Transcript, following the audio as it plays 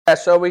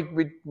So we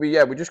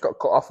just got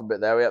cut off a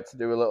bit there. We had to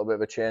do a little bit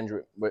of a change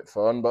with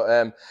phone, but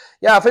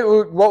I think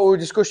what we were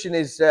discussing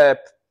is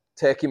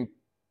taking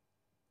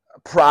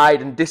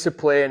pride and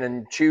discipline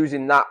and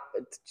choosing that,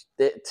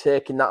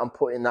 taking that and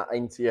putting that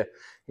into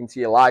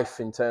your life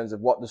in terms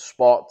of what does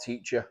sport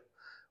teach you?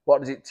 What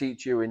does it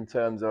teach you in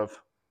terms of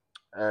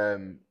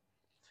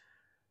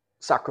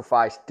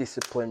sacrifice,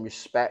 discipline,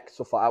 respect,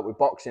 stuff like that? With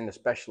boxing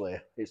especially,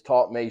 it's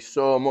taught me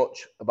so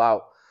much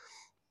about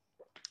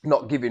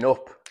not giving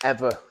up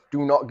ever.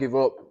 Do not give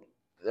up.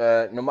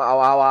 No matter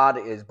how hard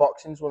it is.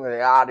 Boxing's one of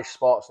the hardest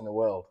sports in the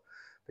world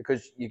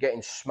because you're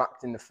getting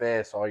smacked in the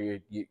face or you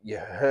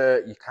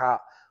hurt, you can't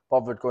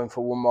bother going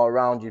for one more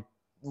round, your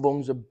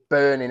lungs are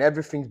burning,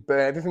 everything's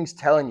burning, everything's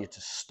telling you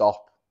to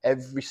stop.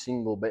 Every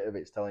single bit of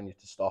it's telling you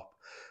to stop.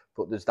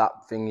 But there's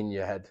that thing in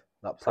your head,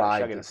 that It's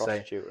pride. like shagging a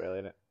prostitute, really,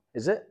 isn't it?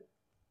 Is it?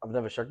 I've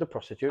never shagged a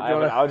prostitute. I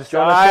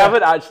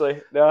haven't actually. No,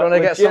 do you want to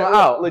get something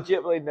out?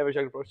 Legitimately never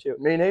shagged a prostitute.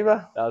 Me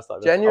neither. No, it's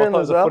not Genuine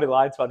as well. a funny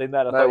line to add in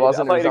there. No, it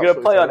wasn't. I thought you were going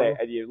to play on it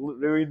and you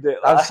ruined it.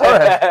 I'm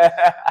sorry.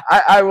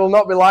 I will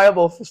not be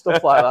liable for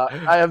stuff like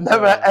that. I have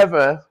never,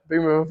 ever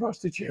been with a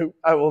prostitute.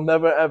 I will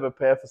never, ever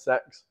pay for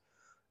sex.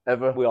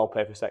 Ever. We all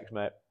pay for sex,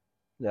 mate.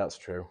 Yeah, that's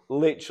true.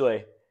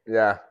 Literally.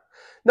 Yeah.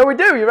 No, we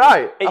do. You're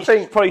right. It's I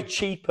think probably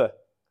cheaper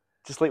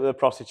to sleep with a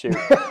prostitute.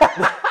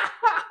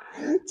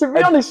 To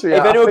be honest with you,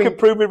 if anyone can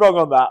prove me wrong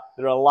on that,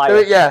 they're a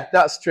liar. Yeah,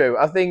 that's true.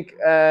 I think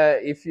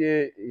if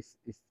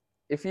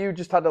you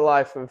just had a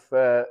life of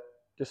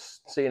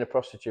just seeing a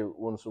prostitute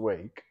once a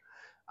week,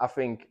 I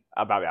think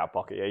I might be out of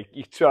pocket. Yeah,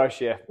 you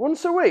trash, yeah.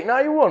 Once a week? No,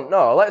 you won't.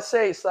 No, let's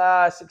say it's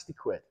 60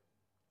 quid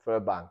for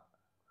a bang.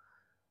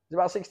 Is it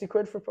about 60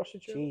 quid for a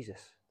prostitute?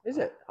 Jesus, is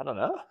it? I don't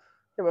know.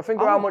 Yeah, but think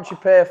about how much you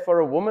pay for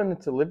a woman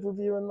to live with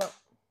you and that.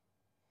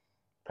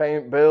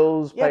 Paying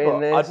bills, paying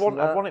this. I'd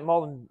want it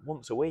more than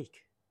once a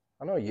week.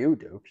 I know you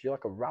do, because you're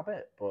like a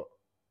rabbit,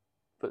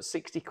 but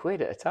 60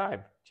 quid at a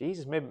time.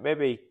 Jesus,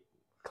 maybe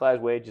Claire's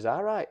wages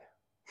are right.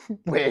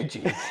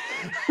 Wages.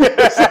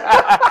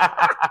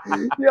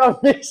 Your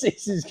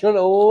missus is going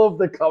to love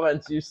the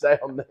comments you say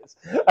on this.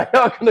 I'm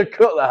not going to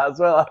cut that as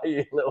well, are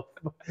you, little?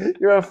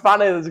 You're a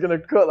fanny that's going to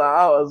cut that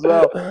out as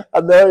well.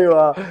 I know you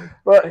are.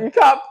 But you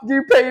can't. Do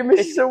you pay your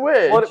missus a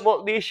wage?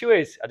 What the issue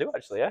is? I do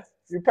actually, yeah.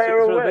 You pay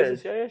her a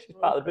wage? Yeah, she's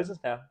part of the business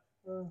now.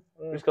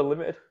 It's got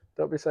limited.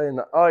 Don't be saying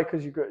that. Oh,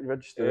 because you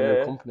registered a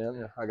new company, haven't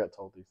you? I get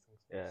told these things.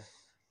 Yeah.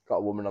 Got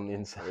a woman on the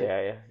inside.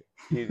 Yeah.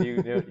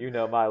 You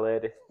know my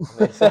lady.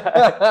 Well,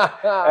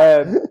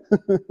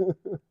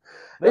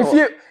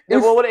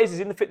 what it is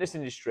in the fitness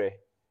industry,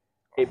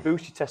 it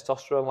boosts your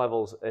testosterone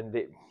levels and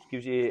it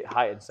gives you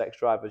heightened sex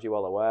drive, as you're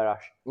well aware,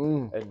 Ash.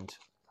 And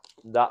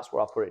that's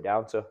what I put it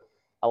down to.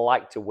 I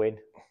like to win,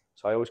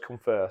 so I always come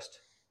first.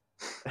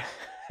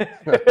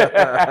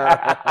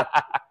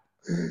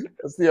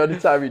 That's the only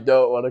time you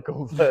don't want to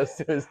come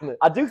first, isn't it?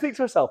 I do think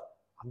to myself,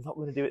 I'm not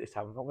going to do it this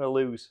time. I'm not going to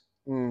lose.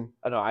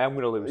 I know, I am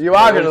going to lose. You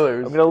are going to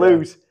lose. I'm going to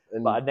lose,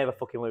 but I never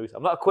fucking lose.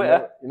 I'm not a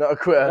quitter. You're not a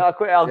quitter. I'm not a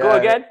quitter. I'll go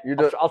again.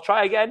 I'll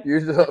try again.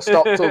 You don't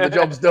stop till the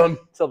job's done.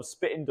 Till I'm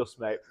spitting dust,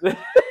 mate.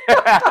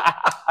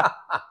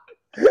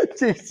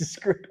 Jesus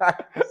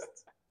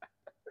Christ.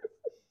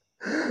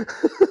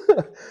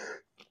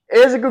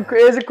 Here's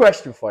a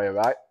question for you,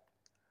 right?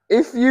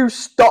 If you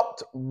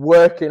stopped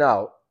working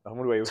out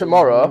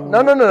tomorrow, no.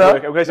 I'm going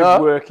to say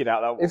working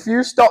out. If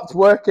you stopped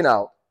working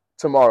out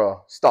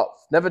tomorrow,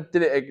 never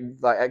did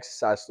it like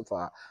exercise, stuff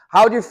like that,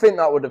 how do you think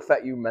that would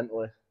affect you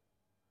mentally?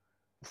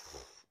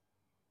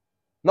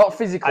 Not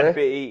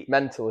physically,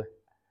 mentally.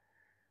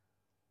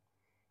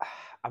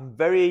 I'm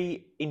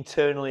very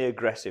internally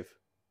aggressive.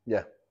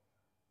 Yeah.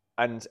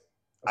 And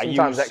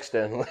sometimes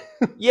externally.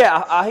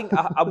 Yeah, I think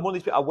I'm one of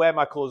these people. I wear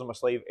my colours on my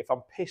sleeve. If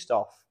I'm pissed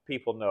off,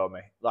 people know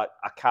me. Like,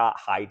 I can't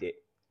hide it.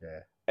 Yeah.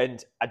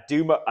 And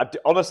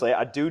honestly,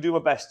 I do my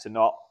best to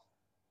not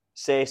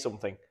say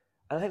something.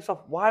 And I think,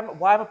 why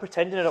am I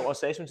pretending I don't want to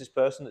say something to this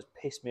person that's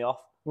pissed me off?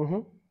 Mm-hmm.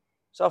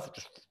 So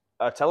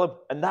I tell them.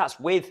 And that's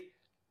with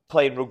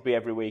playing rugby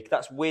every week.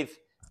 That's with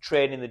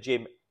training in the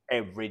gym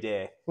every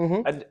day.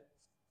 Mm-hmm. And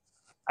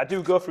I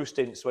do go through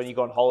stints when you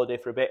go on holiday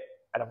for a bit.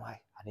 And I'm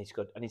like, I need to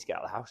get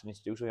out of the house. I need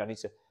to do something.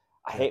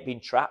 I hate being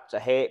trapped. I've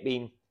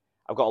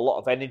got a lot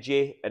of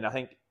energy. And I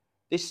think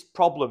this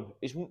problem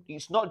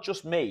it's not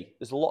just me.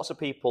 There's lots of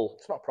people.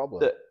 It's not a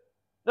problem. But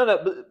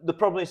the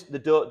problem is they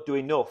don't do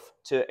enough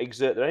to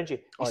exert their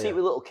energy. You see it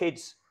with little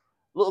kids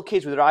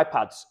with their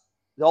iPads.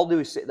 All they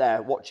do is sit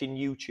there watching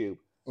YouTube.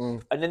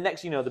 And then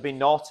next thing you know, they're being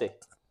naughty.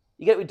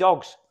 You get it with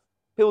dogs.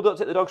 People don't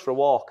take the dogs for a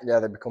walk. Yeah,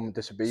 they become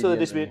disobedient. So they're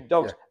disobedient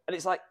dogs. Yeah. And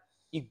it's like,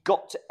 you've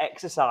got to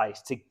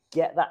exercise to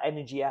get that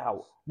energy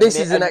out. This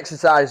is an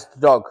exercised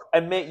dog.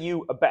 And make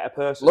you a better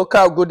person. Look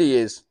how good he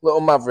is. Little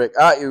Maverick.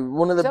 Aren't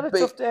you? He's had a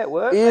tough day at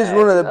work. He is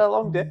one of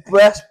the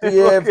best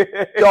behaved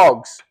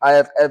dogs I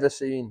have ever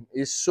seen.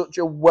 He's such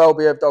a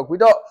well-behaved dog. We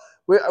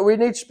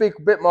need to speak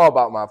a bit more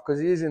about Mav because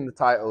he is in the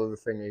title of the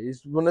thing.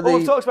 He's one of the...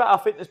 we've talked about our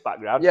fitness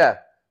background. Yeah.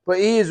 But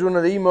he is one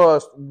of the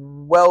most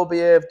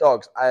well-behaved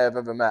dogs I have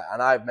ever met.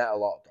 And I've met a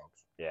lot of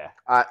dogs. Yeah.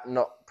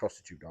 Not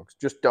prostitute dogs,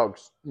 just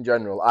dogs in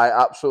general. I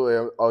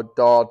absolutely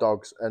adore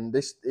dogs, and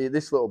this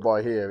little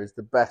boy here is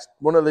the best,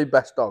 one of the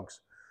best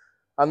dogs,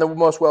 and the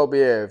most well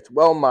behaved,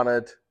 well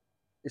mannered.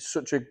 He's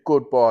such a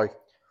good boy,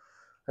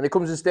 and he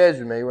comes and stays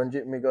with me when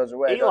Jimmy goes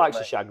away. He likes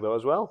to shag though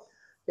as well.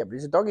 Yeah, but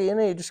he's a doggy, isn't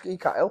he? He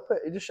can't help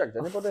it. He just shags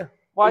anybody.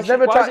 Why is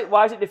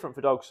it different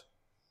for dogs?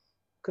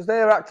 Because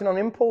they're acting on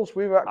impulse.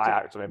 I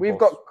act on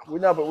impulse.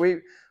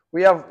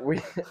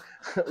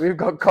 We've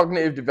got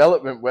cognitive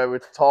development where we're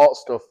taught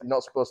stuff. You're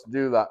not supposed to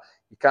do that.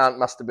 You can't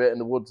masturbate in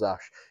the woods,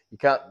 Ash. You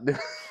can't do.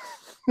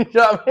 You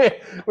know what I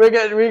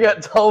mean? We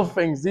get told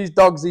things. These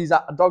dogs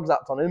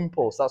act on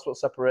impulse. That's what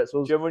separates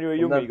us. Do you remember when you were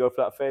younger, you go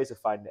through that phase of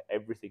finding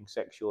everything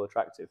sexual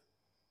attractive?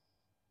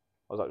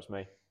 Or was that just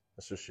me?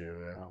 That's just you,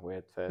 yeah. Oh,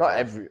 weird phase.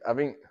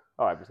 Everything.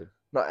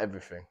 Not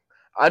everything.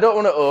 I don't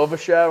want to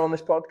overshare on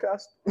this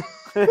podcast.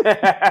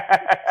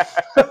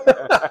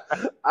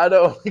 I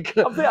don't.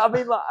 I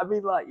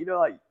mean, like you know,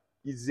 like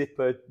your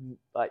zipper,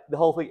 like the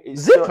whole thing.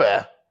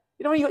 Zipper.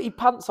 You know when you got your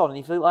pants on and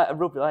you feel like a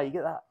rubber, like you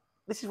get that.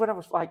 This is when I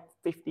was like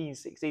 15,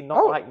 16,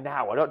 not like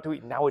now. I don't do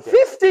it nowadays.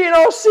 15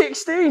 or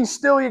 16,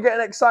 still you're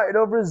getting excited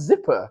over a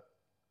zipper.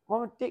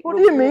 What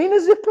do you mean a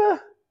zipper?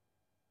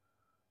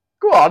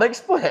 Go on,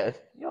 explain.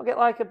 You don't get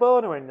like a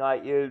boner when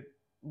like you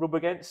rub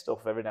against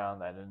stuff every now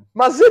and then. And...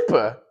 My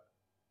zipper?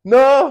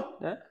 No.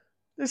 Yeah?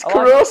 It's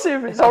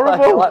corrosive. It's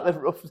horrible. I like the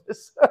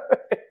roughness of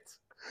it.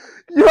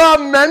 You are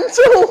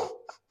mental.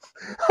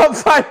 I'm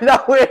finding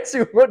out way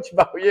too much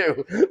about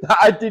you that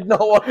I did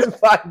not want to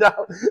find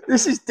out.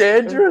 This is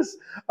dangerous.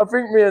 I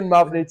think me and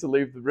Mav need to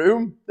leave the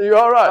room. Are you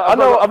all right? I've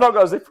not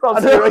got a zipper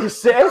on, so you're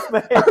safe,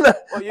 mate.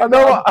 You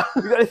got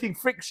anything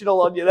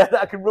frictional on you there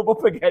that I can rub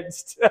up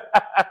against?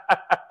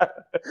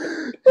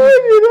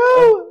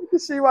 You can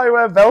see why you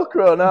wear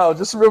Velcro now,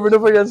 just rubbing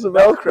up against the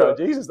Velcro.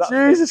 Jesus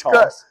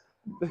Christ.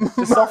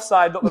 The soft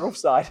side, not the rough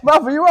side.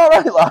 Mav, are you all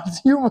right,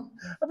 lads?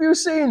 Have you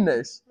seen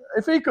this?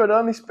 If he could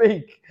only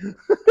speak,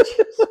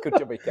 good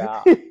job he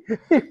can't.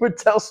 He would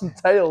tell some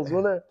tales,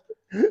 wouldn't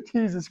he?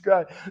 Jesus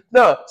Christ!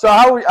 No.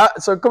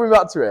 So coming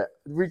back to it,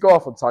 we go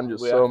off on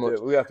tangents so much.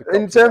 We have to.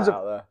 In terms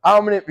of how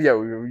many,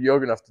 you're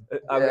gonna have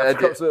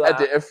to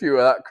edit a few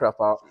of that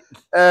crap out.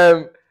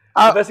 The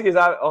best thing is,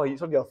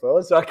 it's on your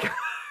phone, so I can't.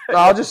 No,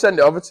 I'll just send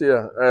it over to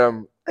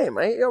you. Hey,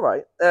 mate, you're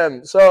right.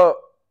 So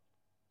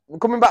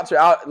coming back to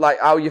it,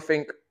 how you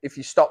think if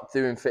you stop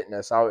doing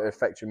fitness, how it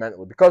affects you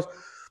mentally, because.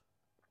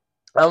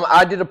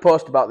 I did a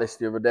post about this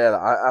the other day that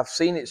I've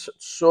seen it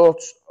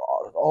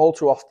all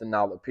too often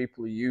now that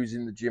people are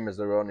using the gym as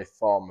their only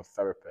form of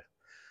therapy.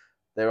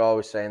 They're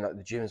always saying that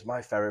the gym is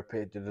my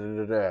therapy.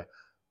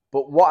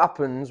 But what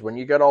happens when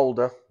you get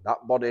older?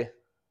 That body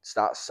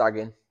starts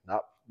sagging.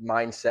 That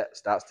mindset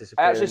starts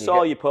disappearing. I actually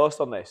saw your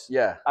post on this.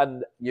 Yeah,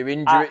 and your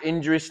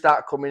injuries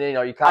start coming in,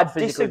 or you can't. I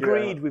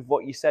disagreed with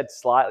what you said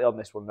slightly on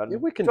this one. Yeah,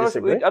 we can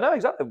disagree. I know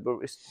exactly, but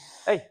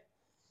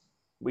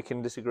we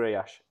can disagree,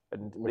 Ash.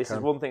 And this is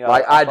one thing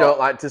I don't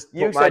like to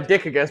put my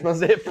dick against my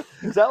zip.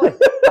 Exactly.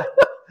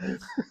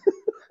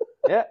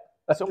 Yeah.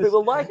 Some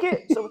people like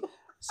it.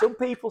 Some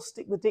people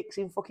stick the dicks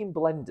in fucking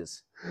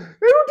blenders.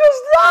 Who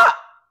does that?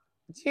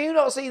 Do you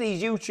not see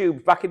these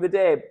YouTubes back in the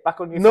day,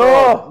 back on your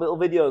phone, little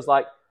videos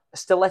like a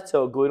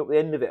stiletto going up the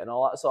end of it and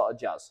all that sort of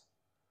jazz?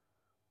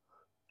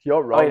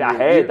 You're wrong. I mean, I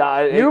hate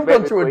that. You've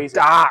gone to a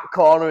dark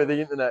corner of the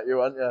internet,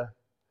 haven't you?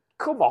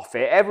 Come off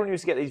it. Everyone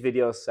used to get these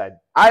videos sent.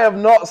 I have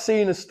not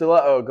seen a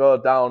stiletto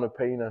go down a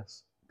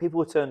penis. People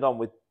were turned on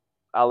with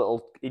our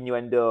little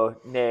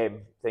innuendo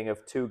name thing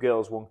of 2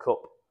 girls, 1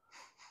 cup.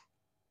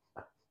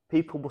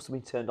 People must have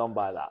been turned on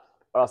by that,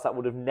 or else that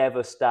would have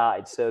never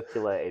started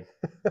circulating.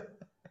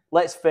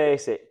 Let's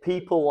face it,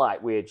 people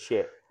like weird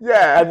shit.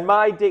 Yeah. And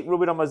my dick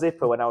rubbing on my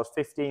zipper when I was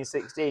 15,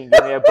 16,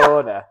 giving me a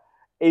boner,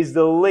 is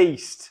the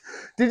least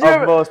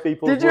most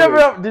people. Did you ever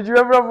have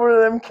one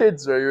of them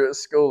kids where you were at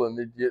school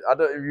and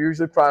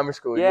usually primary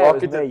school. Yeah,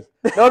 it was me.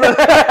 No.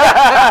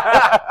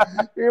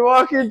 You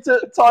walk into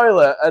the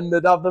toilet and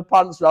they'd have the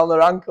pants around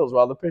their ankles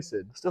while they're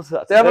pissing. Still to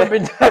that today.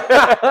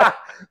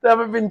 They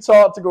haven't been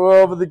taught to go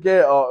over the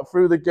gate or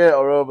through the gate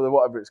or over the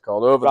whatever it's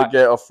called, the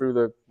gate or through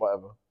the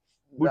whatever.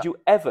 Would you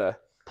ever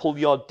pull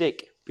your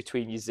dick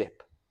between your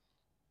zip?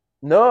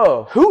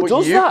 No. Who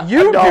does that?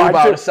 You do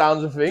by the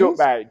sounds of things.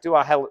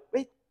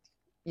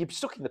 You're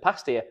stuck in the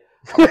past here.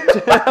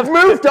 I've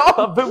moved on.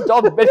 I've moved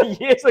on many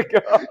years ago.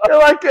 You're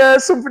like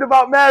something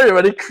about Mary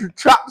when he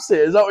traps it.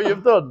 Is that what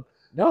you've done?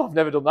 No, I've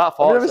never done that.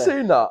 I've never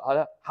seen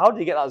that. How did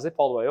he get that zip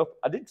all the way up?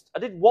 I did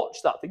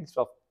watch that thing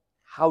stuff.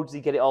 How did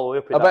he get it all the way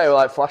up? I bet it were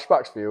like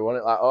flashbacks for you,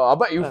 wasn't it? Like, I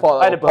bet you thought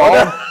that was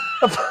porn.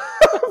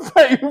 I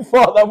bet you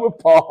thought that was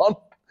porn.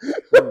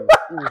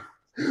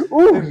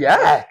 Ooh,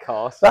 yeah. Of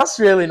course. That's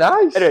really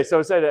nice. Anyway, so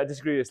I said I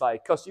disagree with this,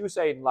 because you were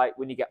saying like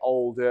when you get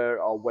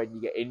older or when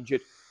you get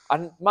injured,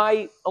 and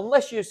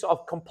unless you're sort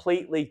of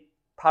completely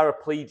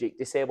paraplegic,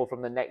 disabled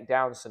from the neck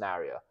down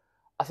scenario,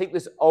 I think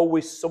there's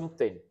always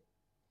something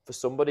for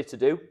somebody to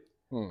do,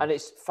 and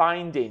it's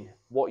finding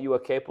what you are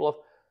capable of.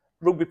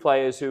 Rugby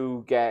players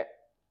who get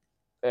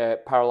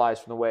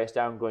paralysed from the waist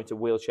down, going to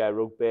wheelchair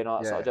rugby and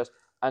all that sort of jazz.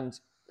 And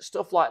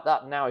stuff like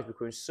that now is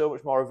becoming so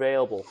much more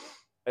available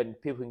and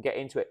people can get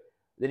into it.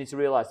 They need to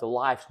realise the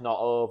life's not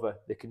over.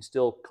 They can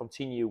still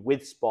continue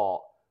with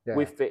sport,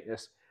 with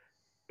fitness.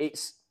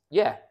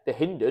 They're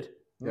hindered,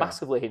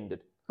 massively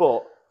hindered.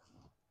 But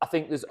I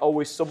think there's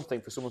always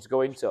something for someone to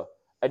go into.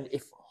 And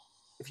if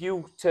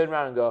you turn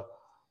around and go,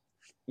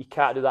 you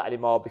can't do that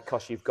anymore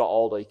because you've got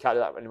older, you can't do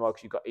that anymore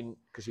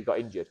because you got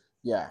injured.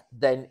 Yeah.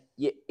 Then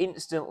you're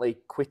instantly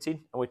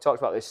quitting. And we talked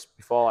about this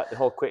before, like the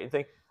whole quitting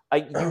thing.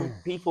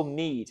 People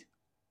need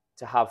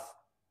to have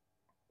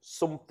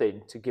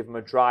something to give them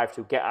a drive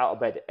to get out of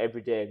bed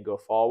every day and go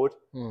forward.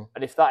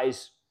 And if that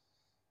is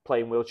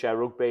playing wheelchair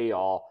rugby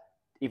or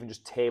even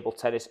just table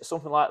tennis,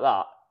 something like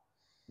that,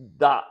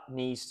 that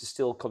needs to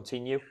still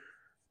continue.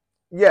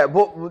 Yeah,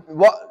 but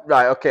what?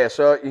 Right, okay.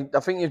 So I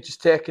think you've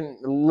just taken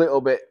a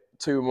little bit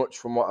too much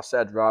from what I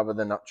said rather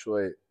than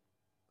actually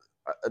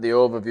the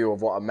overview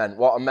of what I meant.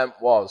 What I meant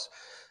was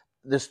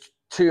there's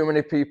too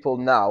many people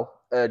now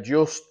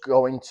just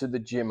going to the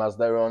gym as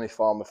their only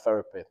form of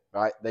therapy,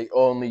 right? They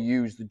only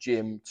use the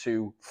gym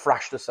to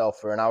thrash themselves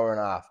for an hour and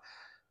a half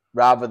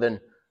rather than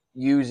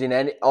using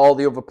all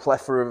the other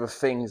plethora of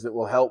things that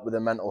will help with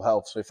their mental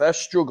health. So if they're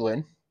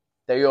struggling,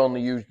 they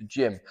only use the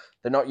gym.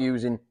 They're not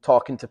using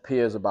talking to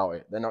peers about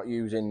it. They're not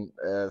using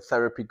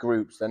therapy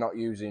groups. They're not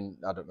using,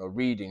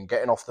 reading,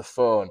 getting off the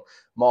phone,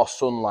 more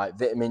sunlight,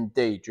 vitamin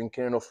D,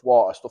 drinking enough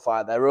water, stuff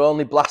like that. They're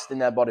only blasting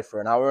their body for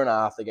an hour and a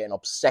half. They're getting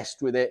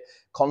obsessed with it,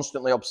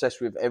 constantly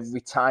obsessed with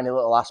every tiny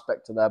little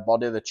aspect of their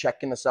body. They're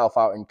checking themselves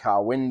out in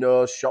car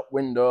windows, shop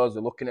windows.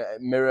 They're looking at a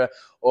mirror,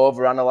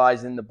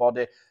 over-analysing the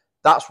body.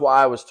 That's what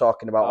I was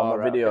talking about on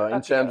my video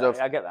in terms of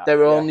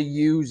they're only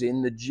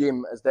using the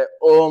gym as their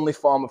only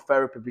form of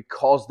therapy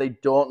because they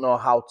don't know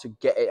how to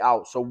get it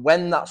out. So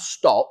when that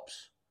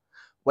stops,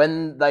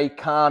 when they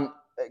can't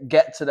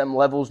get to them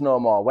levels no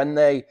more, when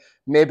they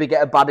maybe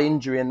get a bad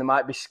injury and they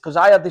might be... Because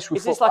I had this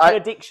with... Is this like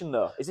an addiction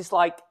though? Is this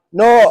like...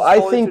 No,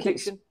 I think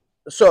it's...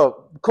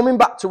 So coming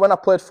back to when I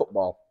played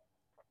football,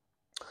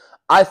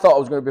 I thought I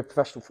was going to be a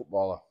professional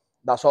footballer.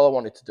 That's all I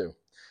wanted to do.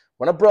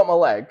 When I broke my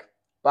leg...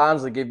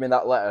 Barnsley gave me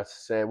that letter to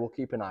say, we'll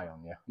keep an eye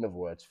on you. In other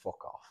words,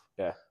 fuck off.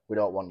 Yeah. We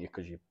don't want you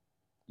because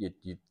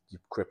you're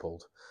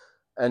crippled.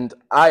 And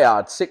I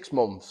had 6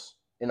 months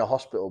in a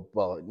hospital,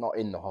 well, not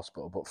in the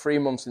hospital, but 3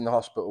 months in the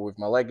hospital with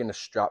my leg in a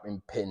strap in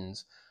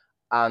pins.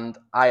 And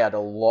I had a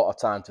lot of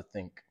time to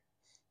think.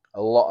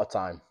 A lot of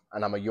time.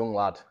 And I'm a young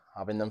lad,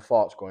 having them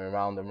thoughts going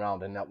round and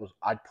round. And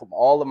I'd put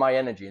all of my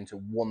energy into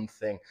one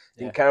thing.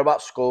 Didn't care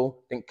about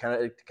school, didn't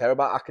care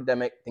about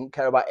academic, didn't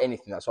care about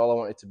anything. That's all I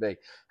wanted to be.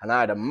 And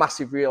I had a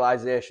massive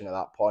realisation at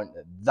that point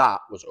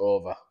that was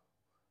over.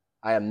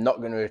 I am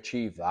not going to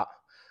achieve that.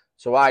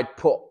 So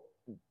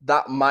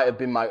that might have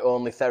been my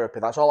only therapy.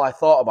 That's all I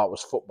thought about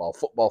was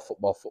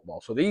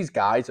football. So these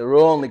guys are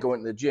only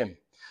going to the gym.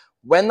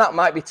 When that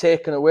might be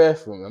taken away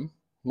from them,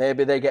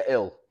 maybe they get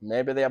ill.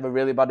 Maybe they have a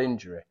really bad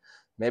injury.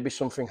 Maybe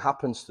something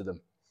happens to them.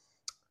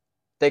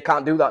 They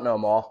can't do that no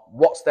more.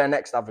 What's their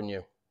next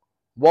avenue?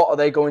 What are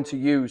they going to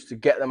use to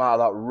get them out of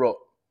that rut?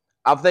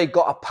 Have they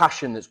got a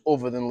passion that's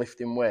other than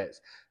lifting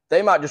weights?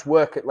 They might just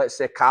work at, let's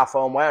say,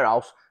 Carphone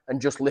Warehouse and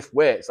just lift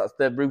weights. That's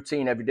their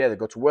routine every day. They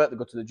go to work, they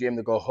go to the gym,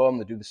 they go home,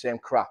 they do the same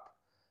crap.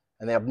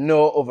 And they have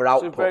no other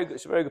output.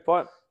 It's a very good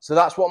point. So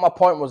that's what my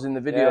point was in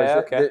the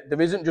video.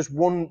 There isn't just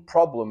one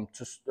problem.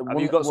 Have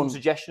you got some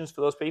suggestions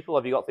for those people?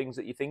 Have you got things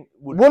that you think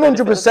would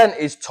 100%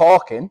 is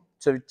talking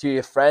to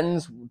your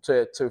friends,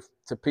 to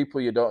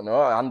people you don't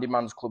know. Andy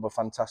Mann's Club are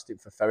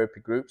fantastic for therapy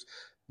groups.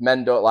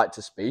 Men don't like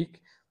to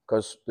speak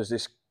because there's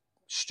this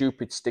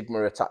stupid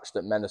stigma attached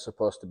that men are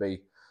supposed to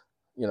be,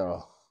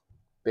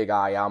 big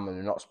I am and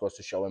they're not supposed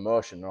to show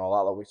emotion and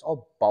all that. It's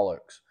all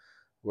bollocks.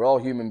 We're all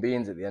human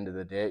beings at the end of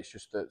the day. It's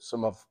just that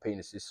some have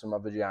penises, some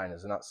have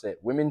vaginas, and that's it.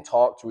 Women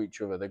talk to each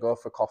other. They go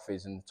for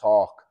coffees and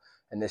talk,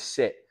 and they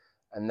sit,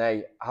 and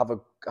they have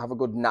a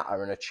good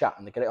natter and a chat,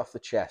 and they get it off the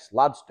chest.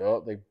 Lads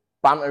don't. They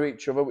banter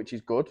each other, which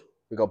is good.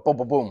 We go boom,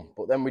 boom, boom.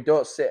 But then we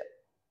don't sit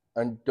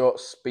and don't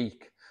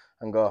speak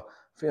and go,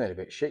 feeling a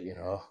bit shit,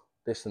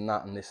 this and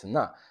that and this and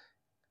that.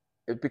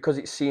 Because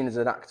it's seen as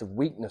an act of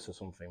weakness or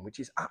something, which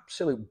is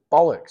absolute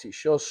bollocks. It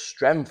shows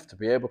strength to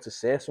be able to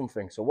say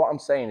something. So what I'm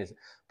saying is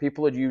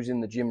people are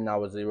using the gym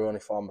now as their only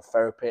form of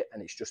therapy,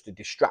 and it's just a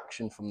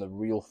distraction from the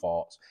real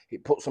thoughts.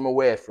 It puts them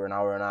away for an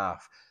hour and a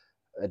half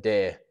a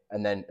day,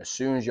 and then as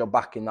soon as you're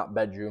back in that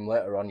bedroom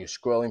later on, you're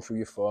scrolling through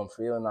your phone,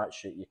 feeling like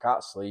shit, you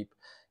can't sleep,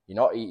 you're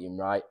not eating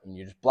right, and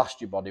you just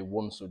blast your body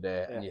once a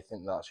day, and you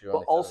think that's your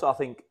only therapy. Also, I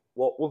think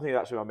one thing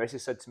that actually my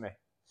missus said to me,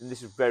 and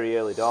this is very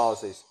early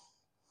doors, is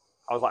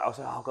I was like,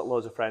 I've got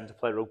loads of friends who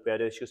play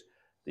rugby. She goes,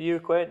 they're your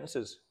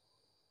acquaintances.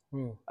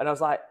 And I was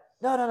like,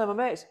 no, my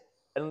mates.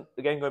 And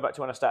again, going back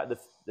to when I started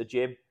the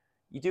gym,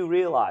 you do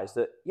realise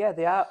that,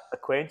 they are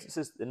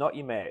acquaintances. They're not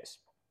your mates.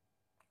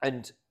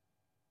 And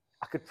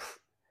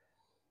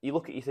you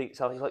look at you think, it's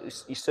like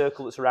your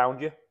circle that's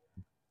around you.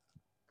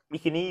 You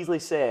can easily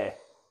say,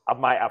 I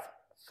might have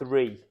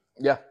 3.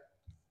 Yeah.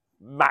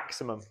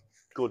 Maximum.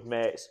 good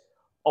mates,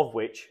 of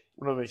which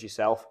one of them is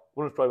yourself,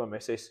 one of them is probably my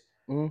missus,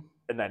 and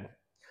then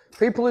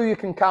people who you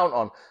can count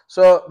on.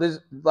 So there's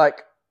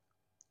like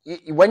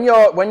when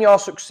you're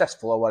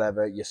successful or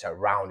whatever, you're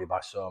surrounded by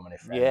so many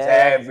friends.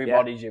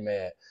 Everybody's your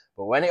mate.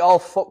 But when it all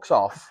fucks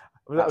off,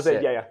 that's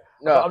it. Yeah.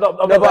 No, I'm not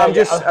but I'm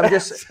there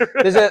just.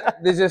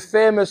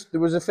 There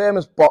was a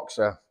famous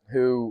boxer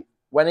who,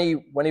 when he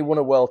won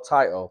a world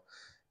title,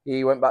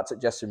 he went back to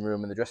the dressing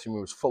room, and the dressing room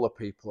was full of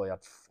people. He had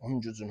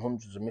hundreds and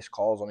hundreds of missed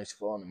calls on his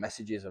phone and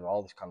messages and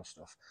all this kind of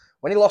stuff.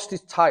 When he lost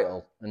his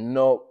title and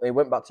he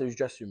went back to his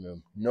dressing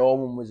room, no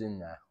one was in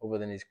there other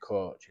than his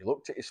coach. He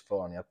looked at his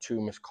phone, he had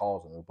 2 missed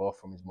calls, and they were both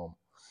from his mum.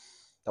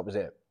 That was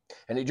it.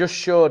 And it just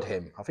showed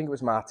him, I think it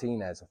was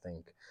Martinez,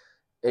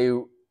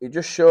 it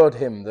just showed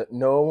him that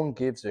no one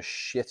gives a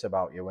shit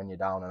about you when you're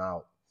down and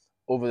out,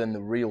 other than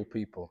the real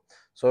people.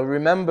 So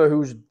remember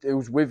who's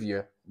with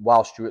you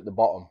whilst you're at the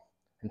bottom,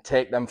 and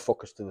take them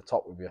fuckers to the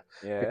top with you,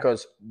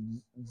 because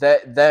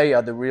they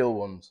are the real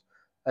ones.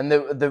 And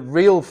the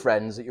real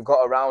friends that you've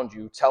got around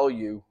you tell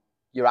you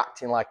you're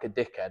acting like a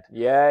dickhead.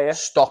 Yeah.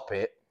 Stop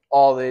it.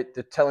 Or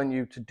they're telling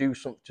you to do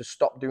something, to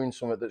stop doing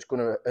something that's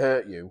going to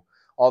hurt you,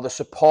 or they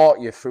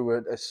support you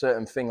through a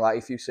certain thing. Like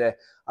if you say,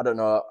 I don't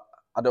know,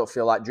 I don't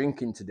feel like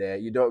drinking today,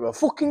 you don't go,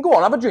 fucking go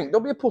on, have a drink,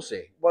 don't be a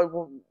pussy.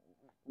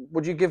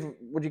 Would you give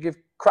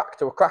crack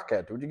to a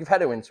crackhead? Would you give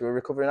heroin to a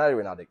recovering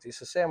heroin addict? It's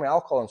the same with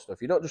alcohol and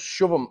stuff. You don't just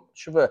shove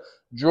a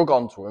drug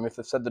onto them if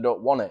they've said they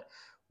don't want it.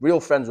 Real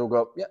friends will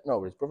go, yeah, no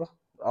worries, brother.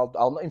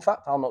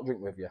 I'll not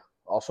drink with you,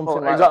 or something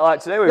like exactly that.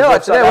 like today.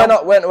 Like today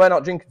we're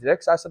not drinking today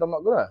because I said I'm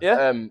not gonna.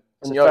 Yeah.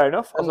 Fair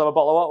enough. I'll have a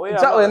bottle of water.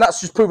 Exactly, and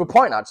that's just prove a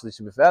point. Actually,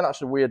 to be fair,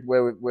 that's a weird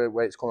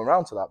way it's coming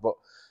around to that. But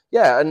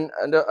yeah, and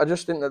I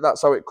just think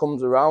that's how it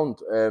comes around.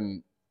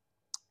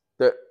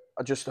 That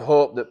I just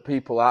hope that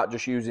people aren't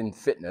just using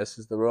fitness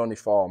as their only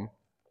form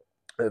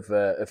of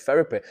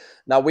therapy.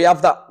 Now we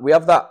have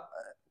that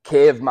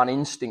caveman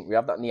instinct, we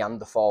have that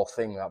Neanderthal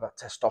thing, we have that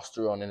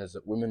testosterone in us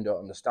that women don't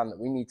understand, that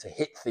we need to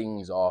hit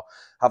things or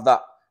have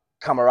that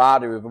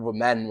camaraderie with other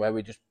men where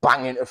we just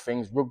bang into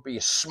things. Rugby,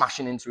 you're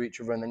smashing into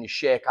each other and then you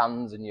shake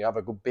hands and you have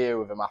a good beer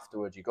with them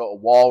afterwards. You go to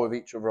war with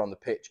each other on the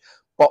pitch.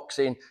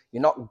 Boxing,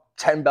 you knock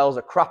 10 bells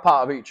of crap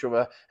out of each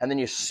other and then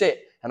you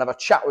sit and have a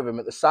chat with them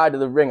at the side of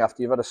the ring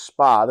after you've had a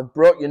spar. They've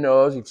broke your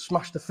nose, you've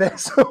smashed the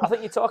face up. I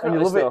think you're talking about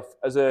this stuff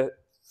as a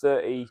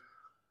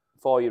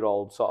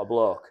 34-year-old sort of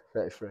bloke.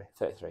 33,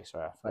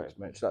 sorry. Thanks,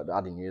 mate. Start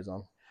adding years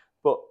on.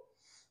 But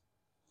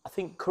I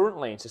think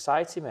currently in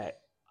society, mate,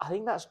 I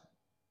think that's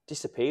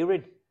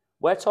disappearing.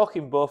 We're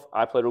talking both,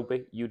 I play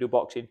rugby, you do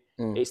boxing.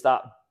 It's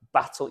that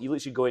battle. You're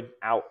literally going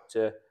out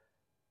to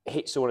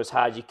hit someone as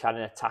hard as you can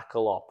in a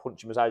tackle or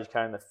punch them as hard as you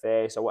can in the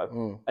face or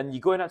whatever. And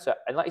you're going out to,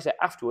 and like you said,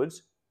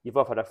 afterwards, you've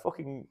both had a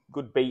fucking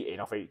good beating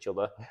off each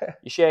other.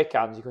 You shake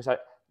hands,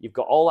 you've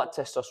got all that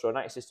testosterone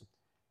out your system.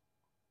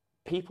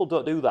 People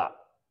don't do that.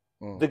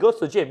 They go to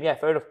the gym, yeah,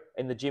 fair enough,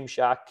 in the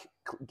Gymshark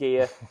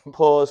gear,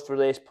 pose for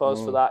this,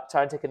 pose for that,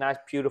 try and take a nice,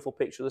 beautiful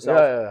picture of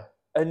themselves.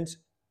 Yeah. And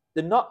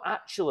they're not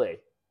actually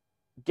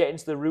getting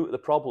to the root of the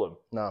problem,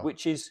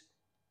 which is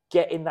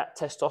getting that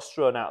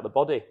testosterone out of the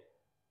body.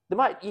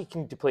 You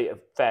can deplete a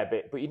fair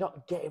bit, but you're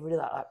not getting rid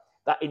of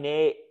that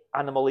innate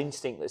animal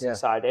instinct that's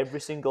inside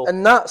every single.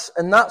 And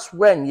that's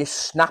when you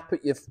snap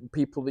at your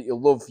people that you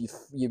love,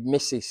 your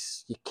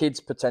missus, your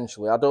kids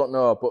potentially. I don't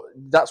know, but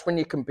that's when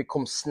you can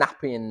become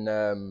snappy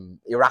and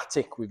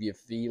erratic with your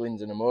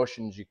feelings and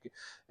emotions.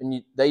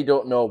 They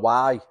don't know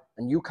why,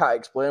 and you can't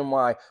explain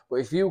why. But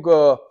if you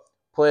go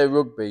play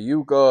rugby,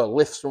 you go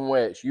lift some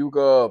weights, you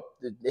go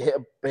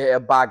hit a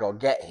bag or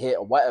get hit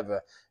or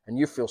whatever, and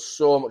you feel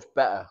so much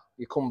better.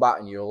 You come back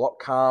and you're a lot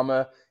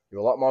calmer,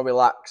 you're a lot more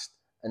relaxed,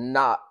 and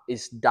that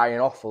is dying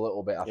off a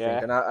little bit, I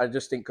think. And I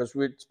just think because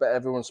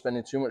everyone's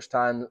spending too much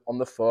time on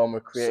the phone, we're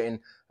creating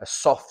a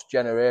soft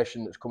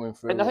generation that's coming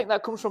through. And I think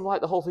that comes from like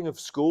the whole thing of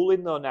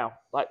schooling though now.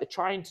 Like they're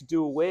trying to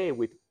do away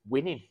with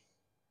winning.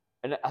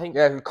 And I think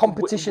the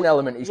competition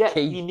element is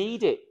key. You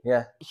need it.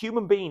 Yeah.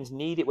 Human beings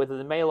need it, whether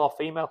they're male or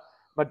female.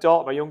 My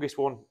daughter, my youngest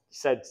one,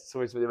 said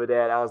something to me the other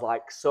day, and I was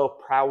like so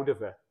proud of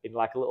her in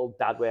like a little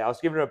dad way. I was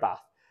giving her a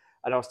bath,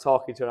 and I was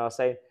talking to her, and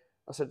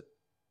I said,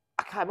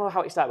 I can't remember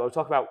how it started, but I was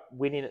talking about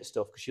winning at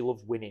stuff because she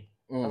loves winning.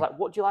 I was like,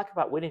 what do you like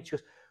about winning? She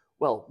goes,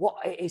 well, what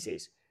it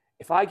is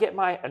if I get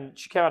and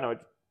she came on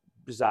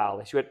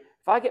bizarrely, she went,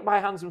 if I get my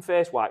hands and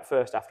face wiped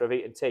first after I've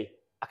eaten tea,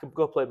 I can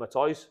go play with my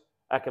toys.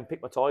 I can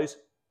pick my toys.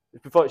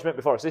 She meant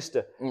before her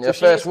sister. So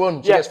first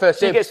one. She gets first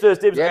dibs. She gets first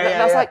dibs. Yeah,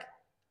 and I was like,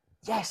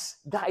 yes,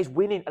 that is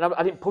winning. And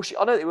I didn't push it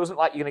on her. It wasn't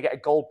like you're going to get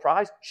a gold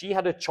prize. She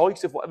had a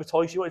choice of whatever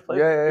toy she wanted to play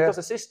with. Because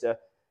her sister,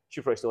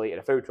 she'd probably still eating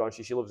her food,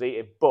 she loves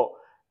eating. But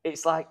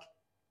it's like,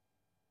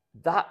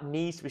 that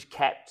needs to be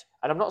kept.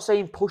 And I'm not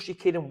saying push your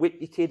kid and whip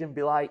your kid and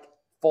be like,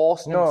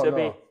 forcing them to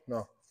be.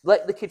 No.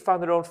 Let the kid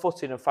find their own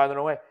footing and find their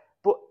own way.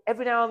 But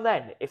every now and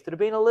then, if they're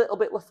being a little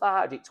bit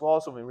lethargic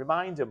towards something,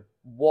 remind them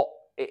what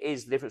it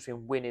is, the difference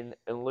between winning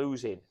and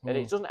losing. And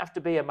it doesn't have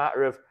to be a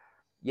matter of,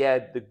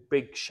 the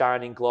big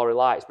shining glory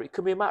lights, but it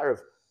could be a matter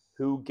of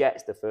who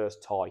gets the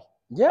first toy.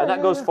 Yeah, and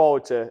that goes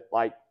forward to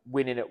like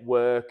winning at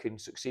work and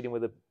succeeding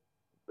with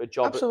a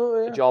job.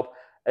 Absolutely, a job,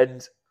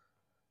 and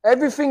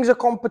everything's a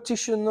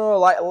competition though.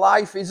 Like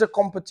life is a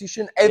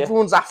competition.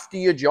 Everyone's after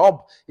your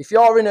job. If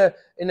you're in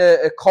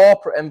a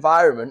corporate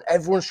environment,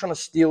 everyone's trying to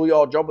steal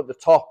your job at the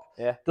top.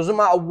 Yeah. Doesn't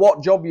matter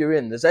what job you're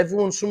in.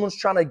 Someone's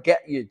trying to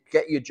get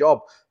your job.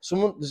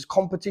 There's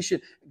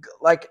competition.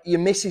 Like your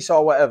missus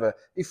or whatever.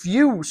 If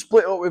you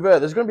split up with her,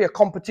 there's going to be a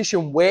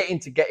competition waiting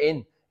to get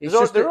in. There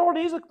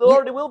already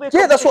will be a competition.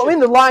 Yeah, that's what I mean.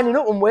 They're lining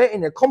up and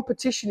waiting. The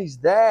competition is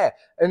there.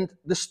 And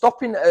they're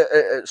stopping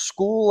at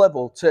school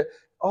level to,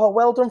 oh,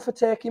 well done for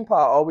taking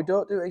part, or we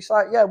don't do it. It's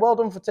like, yeah, well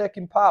done for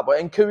taking part, but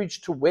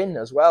encouraged to win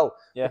as well.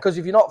 Yeah. Because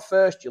if you're not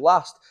first, you're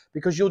last.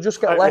 Because you'll just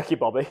get left. Ricky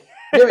Bobby.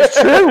 Yeah,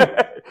 it's true.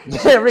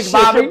 Yeah, Ricky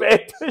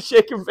Bobby.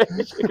 Shake and bake.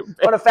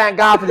 I want to thank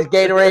God for this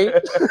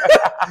Gatorade.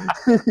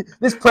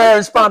 This prayer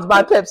is sponsored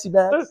by Pepsi,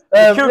 man.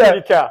 Cougar in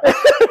your car.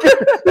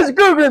 There's a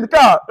cougar in the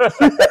car.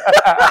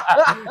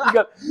 You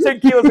got 10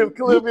 kilos of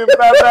Colombian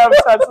bam.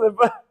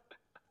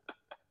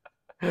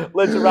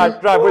 Learn to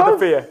drive with the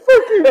fear.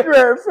 Fucking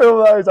great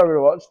film that is. I'm going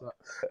to watch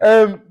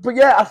that. But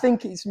yeah, I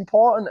think it's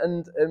important,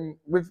 and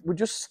we've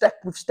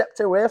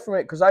stepped away from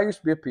it, because I used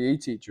to be a PE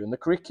teacher, and the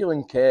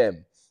curriculum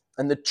came,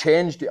 and they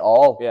changed it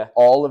all,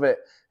 all of it,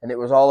 and it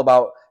was all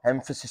about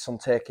emphasis on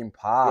taking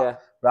part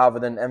rather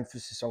than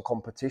emphasis on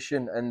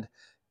competition. And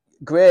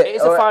great, it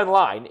is a fine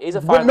line. It is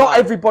a fine line. But not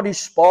everybody's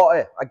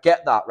sporty. I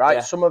get that, right?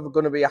 Yeah. Some are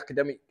going to be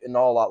academic and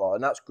all that lot,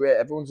 and that's great.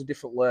 Everyone's a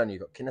different learner.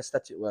 You've got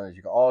kinesthetic learners,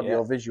 you've got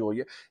audio, visual.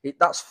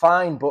 That's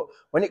fine. But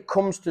when it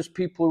comes to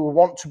people who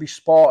want to be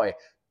sporty,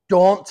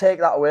 don't take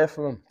that away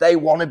from them. They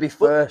want to be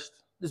first.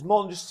 There's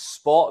more than just the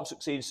sport of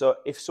succeeding. So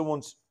if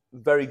someone's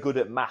very good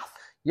at math,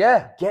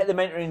 get them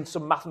entering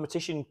some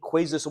mathematician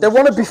quiz or something. They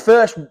want to be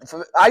first.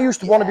 I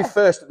used to want to be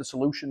first at the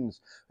solutions.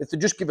 If they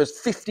just give us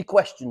 50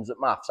 questions at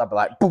maths, I'd be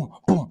like, boom,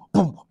 boom,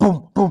 boom,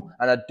 boom, boom,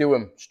 and I'd do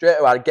them straight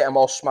away. I'd get them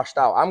all smashed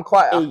out. I'm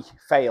quite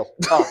fail.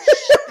 Oh,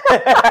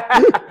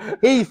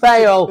 he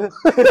fail.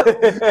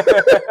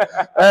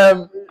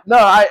 No,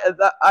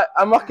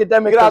 I'm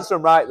academic. You can answer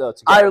them right though.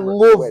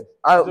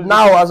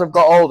 Now as I've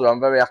got older,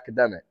 I'm very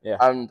academic. Yeah.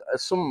 And a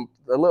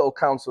little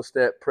council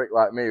estate prick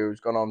like me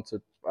who's gone on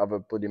to have a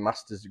bloody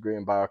master's degree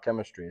in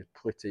biochemistry is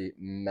pretty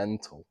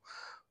mental.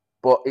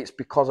 But it's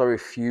because I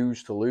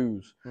refuse to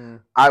lose.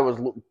 I was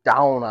looked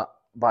down at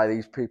by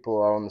these people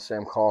who are on the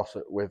same course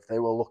with. They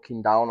were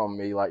looking down on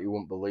me like you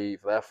wouldn't believe.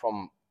 They're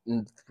from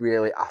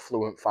really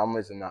affluent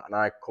families and that, and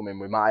I come in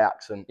with my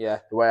accent, the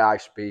way I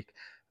speak.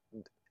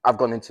 I've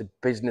gone into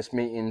business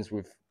meetings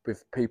with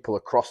people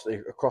across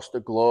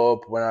the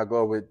globe when I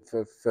go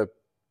for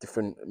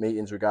different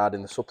meetings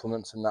regarding the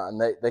supplements and that,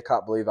 and they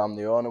can't believe I'm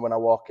the owner when I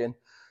walk in.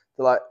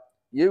 They're like,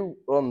 you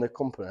own the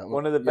company.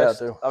 One of the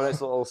best, it's a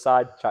little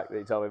sidetrack that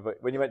you told me, but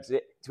when you went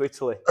to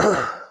Italy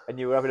and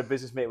you were having a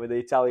business meeting with the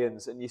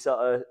Italians, and you sort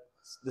of,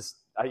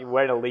 you were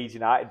wearing a Leeds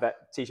United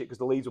t-shirt because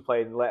the Leeds were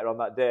playing later on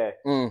that day,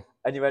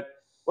 and you went,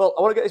 well,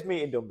 I want to get this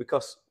meeting done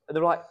because, and they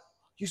were like,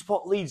 you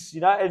support Leeds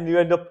United, and you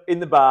end up in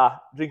the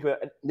bar drinking.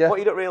 And what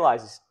you don't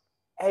realise is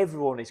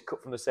everyone is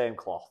cut from the same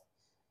cloth.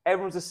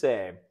 Everyone's the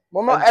same.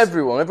 Well, not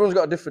everyone. Everyone's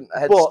got a different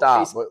head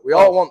start, but we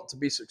all want to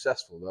be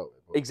successful, don't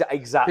we?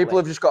 Exactly. People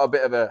have just got a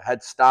bit of a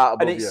head start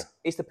above you.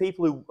 It's the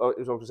people who,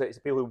 it's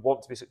the people who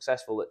want to be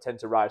successful that tend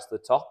to rise to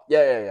the top.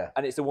 Yeah.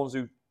 And it's the ones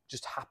who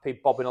just happy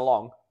bobbing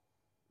along,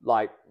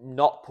 like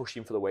not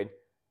pushing for the win,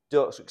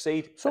 don't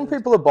succeed. Some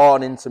people are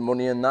born into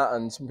money and that,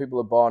 and some people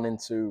are born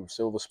into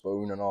silver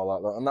spoon and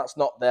all that, and that's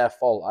not their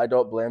fault. I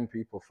don't blame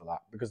people for that,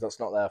 because that's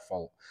not their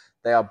fault.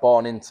 They are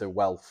born into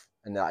wealth,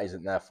 and that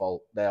isn't their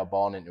fault. They are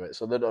born into it,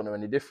 so they don't know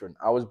any different.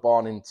 I was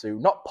born into,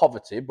 not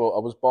poverty, but I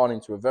was born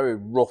into a very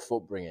rough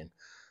upbringing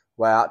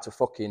where I had to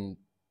fucking,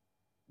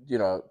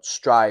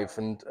 strive,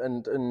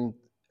 and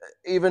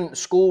even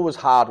school was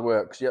hard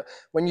work. So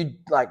when you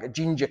like a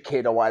ginger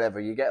kid or whatever,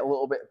 you get a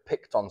little bit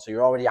picked on, so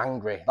you're already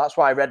angry. That's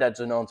why redheads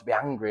are known to be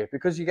angry,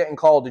 because you're getting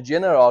called a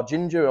ginner or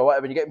ginger or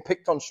whatever, and you're getting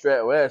picked on straight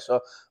away. So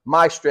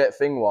my straight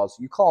thing was,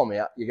 you call me,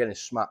 you're getting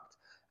smacked.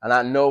 And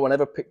I know one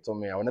ever picked on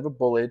me. I was never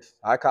bullied.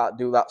 I can't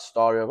do that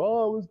story of, I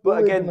was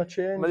bullied. But again,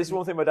 this is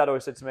one thing my dad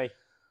always said to me.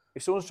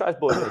 If someone tries to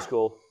bully me at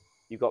school,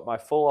 you've got my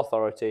full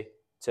authority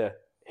to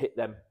hit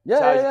them as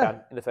hard as you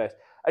can in the face.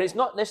 And it's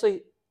not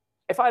necessarily,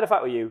 if I had a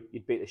fight with you,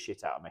 you'd beat the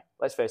shit out of me.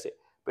 Let's face it.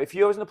 But if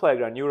you was in the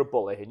playground, you were a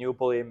bully, and you were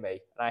bullying me,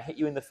 and I hit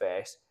you in the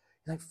face,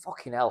 you're like,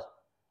 fucking hell.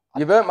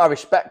 You've earned my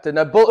respect. And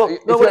why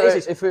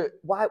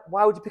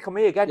would you pick on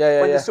me again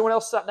when there's someone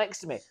else sat next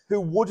to me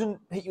who wouldn't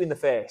hit you in the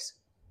face?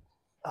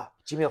 Oh,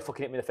 Jimmy will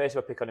fucking hit me in the face if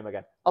I pick on him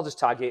again. I'll just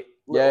target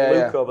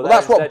Luke over there.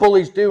 That's what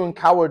bullies do, and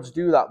cowards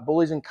do that.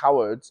 Bullies and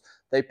cowards,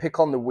 they pick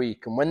on the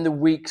weak, and when the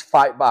weaks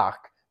fight back,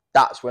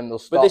 that's when they'll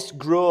stop. But this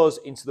grows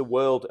into the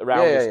world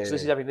around us. So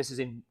this is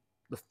in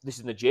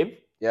the gym.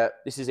 Yeah.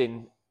 This is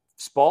in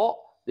sport.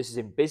 This is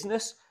in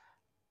business.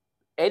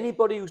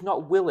 Anybody who's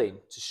not willing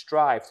to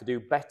strive to do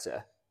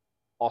better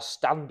or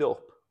stand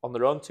up on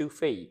their own 2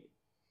 feet,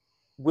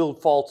 will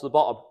fall to the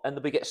bottom and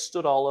they'll get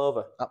stood all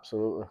over.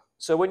 Absolutely.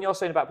 So when you're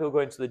saying about people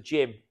going to the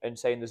gym and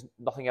saying there's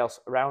nothing else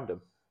around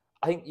them,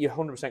 I think you're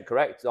 100%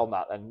 correct on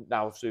that. And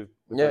now we've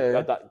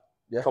had that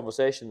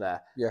conversation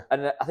there. Yeah.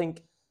 And I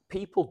think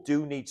people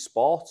do need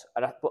sport.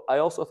 But I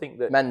also think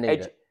that men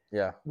need it.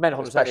 Yeah. Men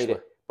 100% need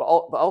it. But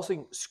I also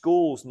think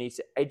schools need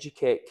to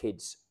educate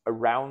kids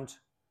around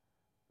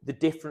the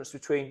difference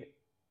between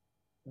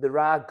there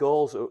are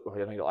goals. I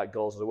don't like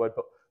goals as a word,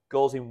 but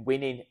goals in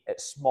winning at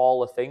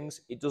smaller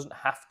things. It doesn't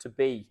have to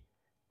be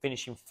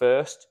finishing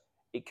first.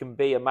 It can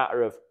be a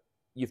matter of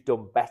you've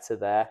done better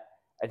there,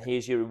 and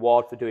here's your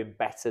reward for doing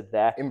better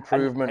there.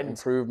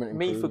 Improvement.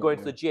 Me for going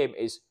to the gym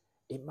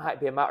it might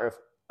be a matter of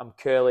I'm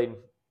curling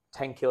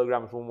 10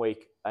 kilograms 1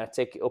 week, and I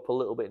take it up a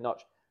little bit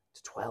notch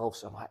to 12.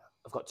 So I'm like,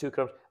 I've got 2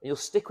 kilograms, and you'll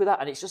stick with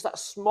that. And it's just that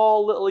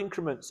small little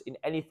increments in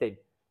anything.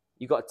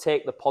 You've got to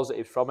take the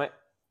positives from it.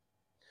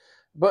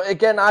 But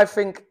again, I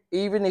think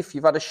even if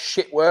you've had a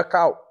shit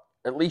workout,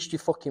 at least you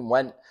fucking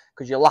went,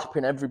 because you're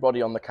lapping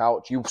everybody on the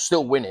couch. You're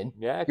still winning.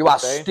 Yeah, you are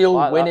still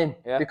like winning.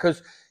 Yeah.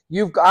 Because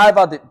I've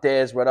had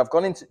days where I've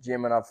gone into the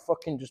gym and I've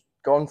fucking just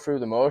gone through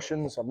the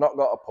motions. I've not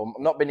got a pump.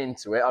 I've not been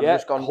into it. I've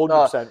just gone,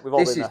 100%. We've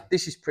all been there.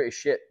 This is pretty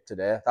shit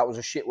today. That was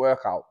a shit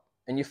workout.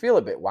 And you feel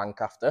a bit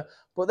wank after.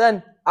 But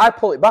then I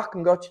pull it back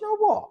and go, do you know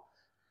what?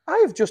 I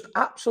have just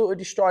absolutely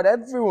destroyed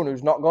everyone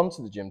who's not gone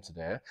to the gym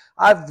today.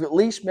 I've at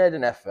least made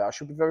an effort. I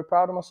should be very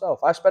proud of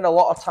myself. I spend a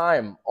lot of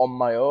time on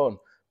my own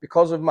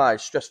because of my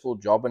stressful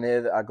job, and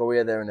I go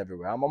here, there, and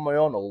everywhere. I'm on my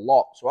own a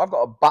lot. So I've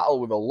got to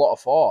battle with a lot of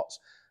thoughts.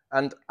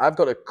 And I've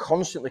got to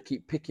constantly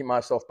keep picking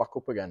myself back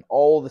up again.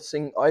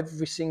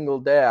 Every single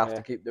day I have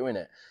to keep doing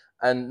it.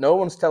 And no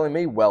one's telling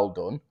me, well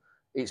done.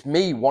 It's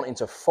me wanting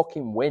to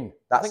fucking win.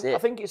 That's it. I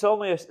think it's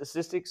only a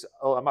statistics.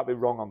 Oh, I might be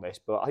wrong on this,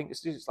 but I think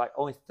it's like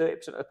only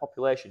 30% of the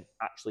population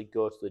actually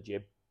go to the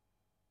gym.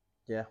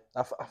 Yeah,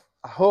 I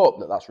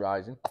hope that's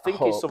rising. I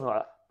think it's something like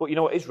that. But you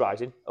know what is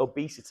rising?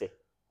 Obesity.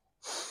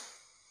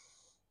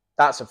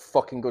 That's a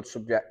fucking good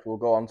subject. We'll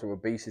go on to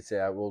obesity.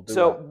 I will do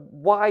So that.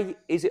 why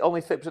is it only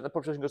 30% of the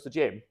population goes to the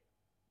gym,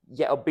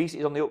 yet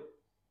obesity is on the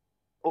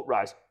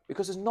uprise?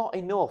 Because there's not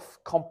enough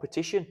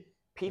competition.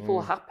 People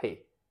are happy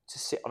to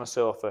sit on a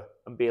sofa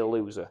and be a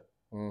loser.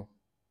 And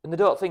they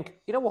don't think,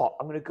 you know what,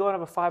 I'm going to go and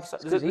have a 5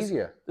 seconds. It's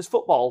easier. There's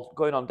football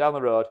going on down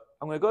the road.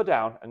 I'm going to go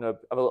down and have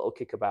a little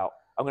kick about.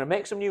 I'm going to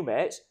make some new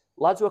mates,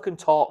 lads who I can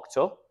talk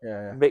to,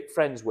 make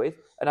friends with,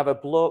 and have a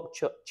bloke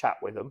chat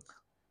with them.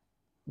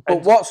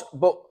 But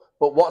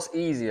what's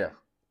easier?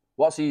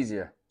 What's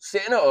easier?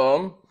 Sitting at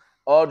home,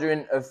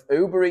 ordering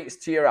Uber Eats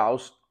to your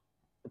house,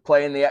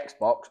 playing the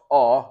Xbox,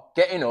 or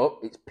getting up,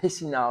 it's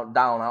pissing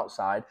down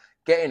outside,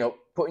 getting up,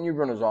 putting your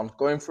runners on,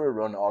 going for a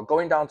run, or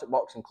going down to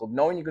boxing club,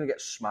 knowing you're going to get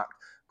smacked,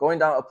 going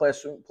down to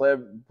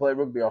play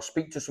rugby or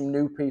speak to some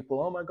new people.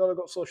 Oh my God, I've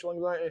got social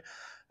anxiety.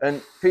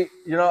 And you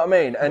know what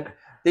I mean? And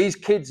these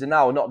kids are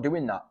now not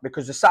doing that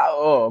because they're sat at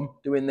home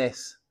doing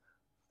this.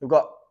 They've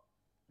got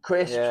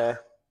crisps,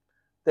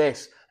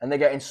 this, and they're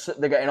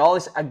getting all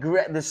this.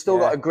 They've still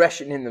got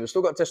aggression in them. They've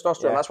still got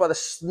testosterone. Yeah. That's why they're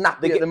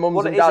snappy at the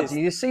mums and dads.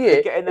 And you see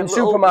it in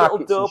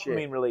supermarkets. Little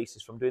dopamine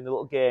releases from doing the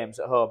little games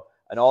at home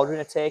and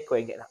ordering a takeaway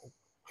and getting that.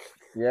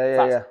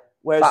 Yeah.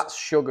 Whereas, fat,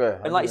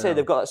 sugar. And like you say,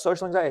 they've got that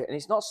social anxiety. And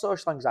it's not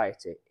social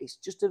anxiety. It's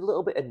just a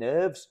little bit of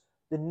nerves.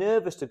 They're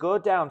nervous to go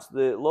down to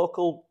the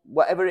local,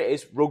 whatever it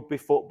is, rugby,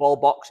 football,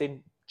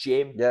 boxing,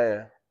 gym.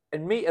 Yeah.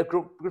 And meet a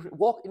group.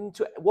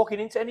 Walking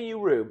into any new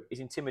room is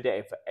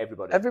intimidating for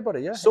everybody.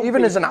 Everybody, yeah.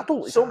 Even as an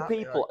adult. Some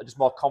people are just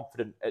more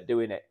confident at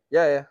doing it.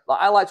 Yeah. Like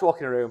I like to walk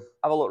in a room,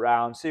 have a look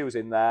around, see who's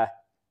in there,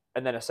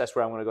 and then assess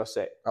where I'm going to go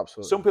sit.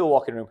 Absolutely. Some people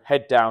walk in a room,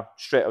 head down,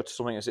 straight up to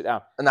something and sit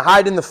down. And they're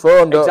hiding the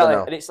phone, don't they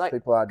now? And it's like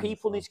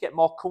people need to get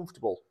more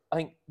comfortable. I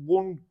think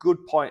one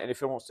good point, and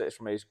if anyone wants to take this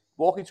from me, is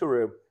walk into a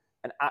room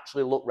and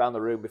actually look around the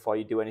room before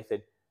you do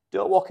anything.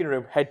 Don't walk in a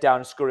room, head down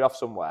and scurry off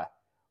somewhere.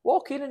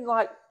 Walk in and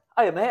like,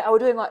 hey mate, how we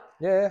doing? Like,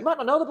 you might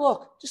not know the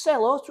bloke. Just say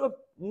hello to him.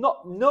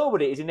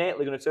 Nobody is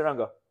innately going to turn around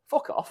and go,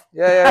 fuck off.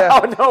 Yeah.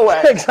 Out of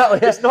nowhere. Exactly.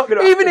 It's not going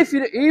to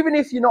even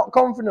if you're not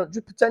confident,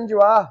 just pretend you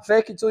are.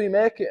 Fake it till you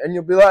make it, and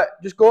you'll be like,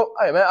 just go,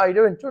 hey mate, how you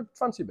doing?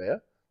 Fancy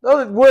beer?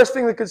 The worst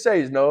thing they could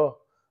say is no.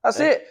 That's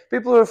it.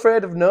 People are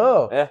afraid of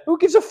no. Yeah. Who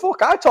gives a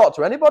fuck? I talk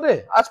to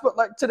anybody. I spoke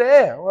like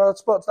today. Well, I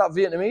spoke to that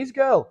Vietnamese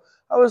girl.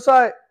 I was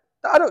like,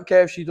 I don't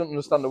care if she doesn't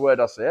understand the word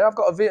I say. I've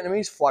got a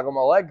Vietnamese flag on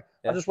my leg.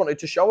 I just wanted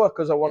to show her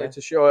because I wanted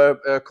to show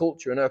her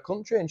culture and her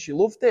country, and she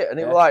loved it. And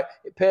it was like,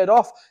 it paid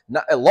off.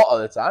 A lot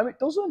of the time, it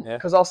doesn't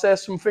because I'll say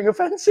something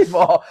offensive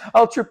or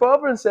I'll trip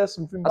over and say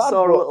something bad. I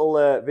saw a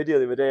little video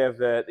the other day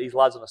of these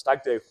lads on a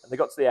stag do, and they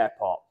got to the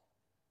airport,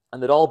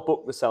 and they'd all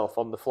booked themselves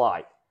on the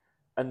flight,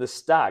 and the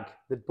stag,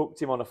 they'd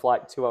booked him on a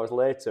flight 2 hours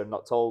later and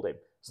not told him.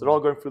 So they're all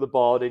going through the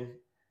boarding.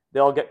 They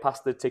all get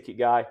past the ticket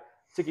guy.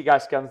 Ticket guy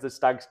scans the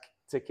stag's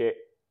ticket.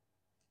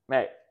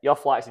 Mate, your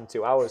flight's in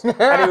 2 hours.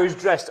 And he was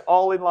dressed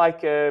all in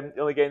like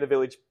Only Game in the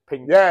Village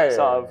pink sort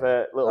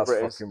of Little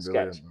British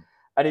sketch.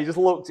 And he just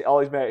looked at all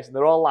his mates and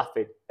they're all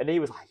laughing. And he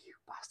was like, you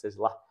bastards,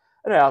 laugh.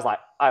 Anyway,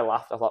 I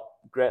laughed. I thought,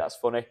 great, that's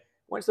funny.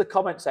 went to the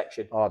comment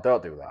section. Oh,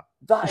 don't do that.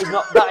 That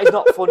is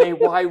not funny.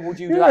 Why would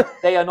you do that?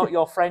 They are not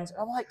your friends.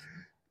 I'm like,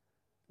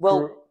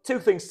 well, two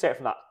things to take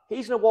from that.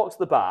 He's going to walk to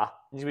the bar.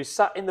 He's going to be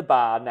sat in the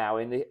bar now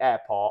in the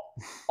airport.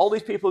 All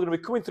these people are going to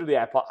be coming through the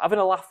airport, having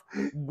a laugh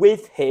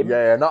with him.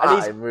 Yeah, not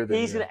and at him. With him,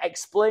 he's going to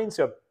explain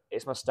to him,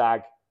 it's my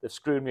stag. They've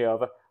screwed me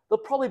over. They'll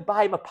probably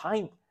buy him a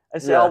pint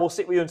and say, oh, we'll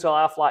sit with you until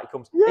our flight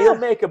comes. Yeah. He'll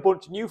make a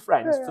bunch of new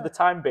friends for the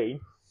time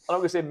being. I'm not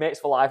going to say mates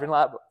for life,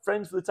 but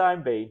friends for the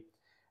time being.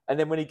 And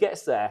then when he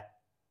gets there,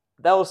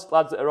 those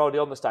lads that are already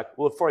on the stag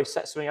will have probably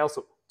set something else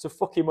up to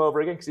fuck him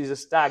over again because he's a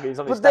stag and he's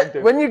on his stag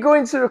do. When you go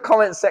into the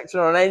comment section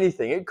on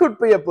anything, it could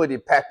be a bloody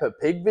Peppa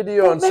Pig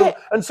video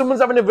and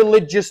someone's having a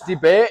religious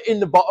debate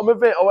in the bottom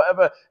of it or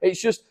whatever. It's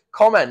just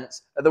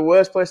comments are the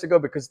worst place to go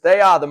because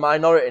they are the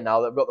minority now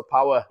that have got the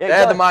power. Yeah,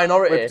 they're the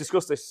minority. We've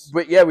discussed this.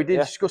 But yeah, we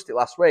did discuss it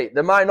last week.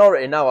 The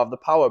minority now have the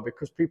power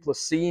because people are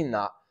seeing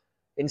that.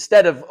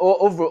 Instead of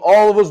all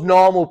of us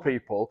normal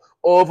people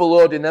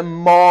overloading them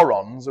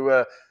morons who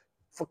are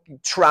fucking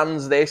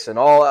trans this and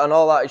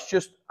all that. It's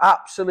just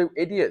absolute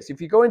idiots.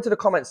 If you go into the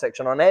comment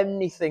section on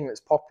anything that's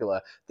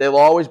popular, there'll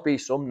always be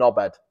some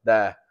knobhead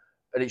there.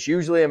 And it's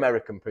usually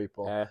American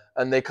people. Yeah.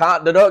 And they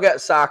don't get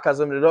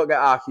sarcasm, they don't get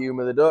our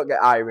humour, they don't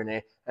get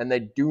irony, and they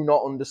do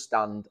not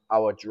understand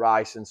our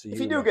dry sense of humour.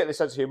 If you do get the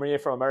sense of humour and you're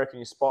from America and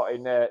you're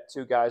spotting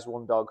Two Guys,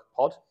 One Dog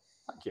pod,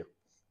 thank you.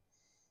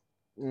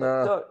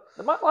 No.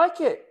 They might like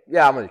it.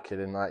 Yeah, I'm only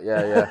kidding. Like,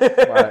 yeah.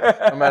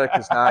 Like,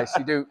 America's nice.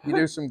 You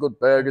do some good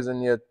burgers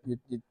and you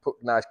put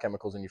nice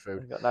chemicals in your food.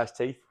 You've got nice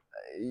teeth.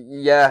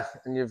 Yeah,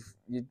 and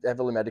you're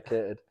heavily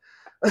medicated.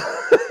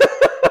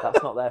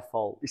 That's not their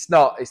fault. It's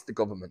not. It's the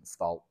government's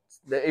fault.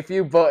 If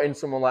you vote in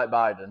someone like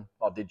Biden,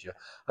 or did you?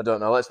 I don't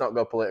know. Let's not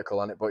go political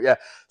on it. But yeah.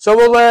 So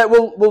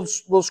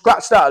we'll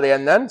scratch that at the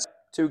end then.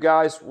 Two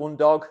Guys, One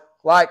Dog.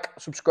 Like,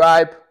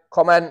 subscribe,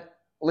 comment,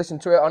 listen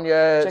to it on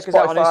your Check Spotify. us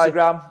out on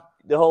Instagram.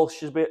 The whole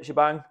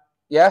shebang.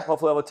 Yeah.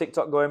 Hopefully I'll have a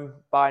TikTok going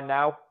by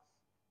now.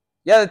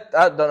 Yeah,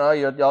 I don't know.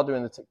 You're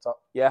doing the TikTok.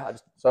 Yeah.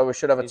 So we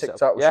should have a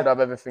TikTok. We should have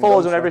everything. Follow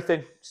us on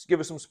everything. Just give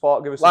us some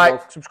support. Give us some like,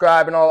 love.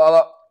 Subscribe, and all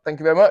that. Thank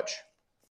you very much.